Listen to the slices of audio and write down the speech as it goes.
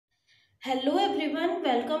Hello everyone,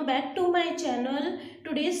 welcome back to my channel.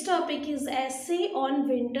 Today's topic is essay on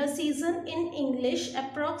winter season in English,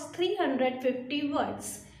 approx 350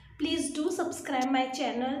 words. Please do subscribe my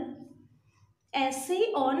channel.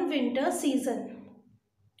 Essay on winter season.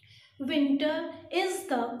 Winter is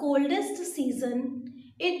the coldest season.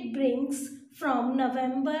 It brings from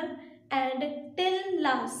November and till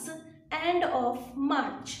last end of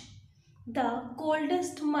March. The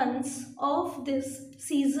coldest months of this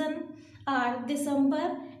season are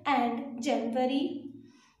December and January.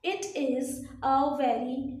 It is a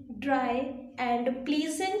very dry and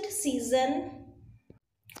pleasant season.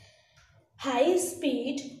 High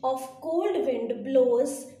speed of cold wind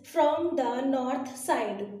blows from the north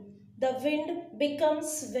side. The wind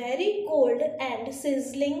becomes very cold and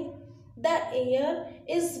sizzling. The air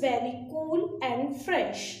is very cool and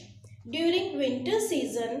fresh. During winter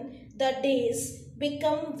season, the days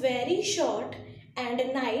become very short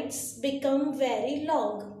and nights become very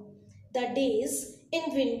long. The days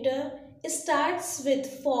in winter starts with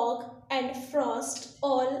fog and frost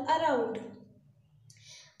all around.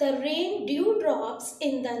 The rain dewdrops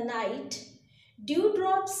in the night.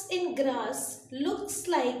 Dewdrops in grass looks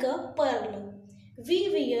like a pearl. We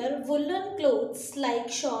wear woolen clothes like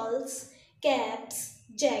shawls, caps,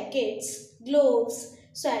 jackets, gloves,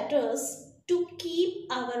 sweaters to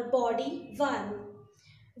keep our body warm.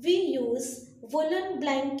 We use woolen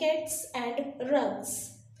blankets and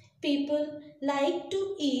rugs. People like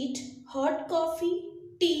to eat hot coffee,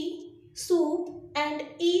 tea, soup and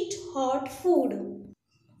eat hot food.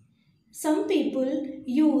 Some people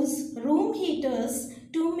use room heaters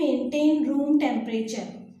to maintain room temperature.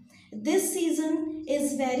 This season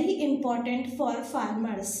is very important for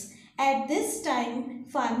farmers. At this time,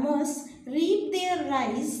 farmers reap their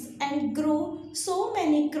rice and grow so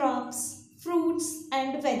many crops, fruits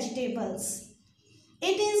and vegetables.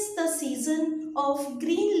 It is the season of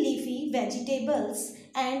green leafy vegetables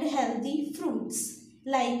and healthy fruits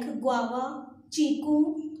like guava,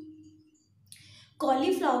 chiku,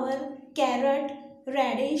 cauliflower, carrot,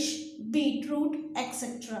 radish, beetroot,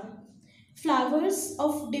 etc. Flowers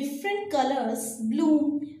of different colors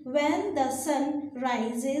bloom when the sun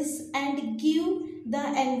rises and give the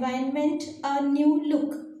environment a new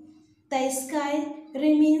look. The sky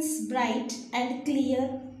remains bright and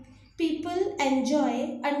clear. People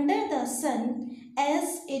enjoy under the sun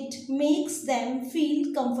as it makes them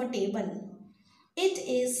feel comfortable. It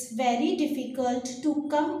is very difficult to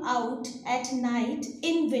come out at night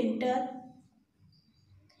in winter.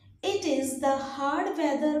 It is the hard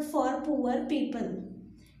weather for poor people.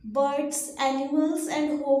 Birds, animals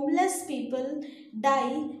and homeless people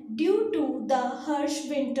die due to the harsh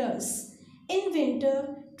winters. In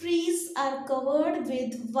winter, trees are covered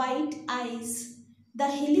with white ice. The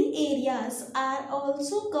hilly areas are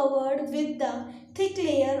also covered with the thick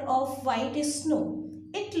layer of white snow.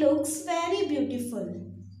 It looks very beautiful.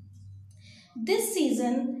 This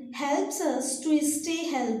season helps us to stay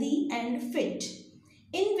healthy and fit.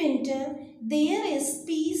 In winter, there is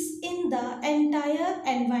peace in the entire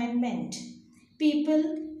environment.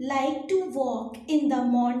 People like to walk in the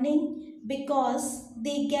morning because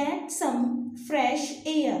they get some fresh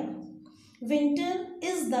air. Winter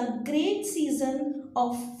is the great season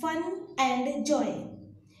of fun and joy.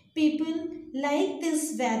 People like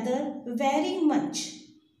this weather very much.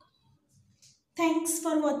 Thanks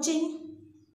for watching.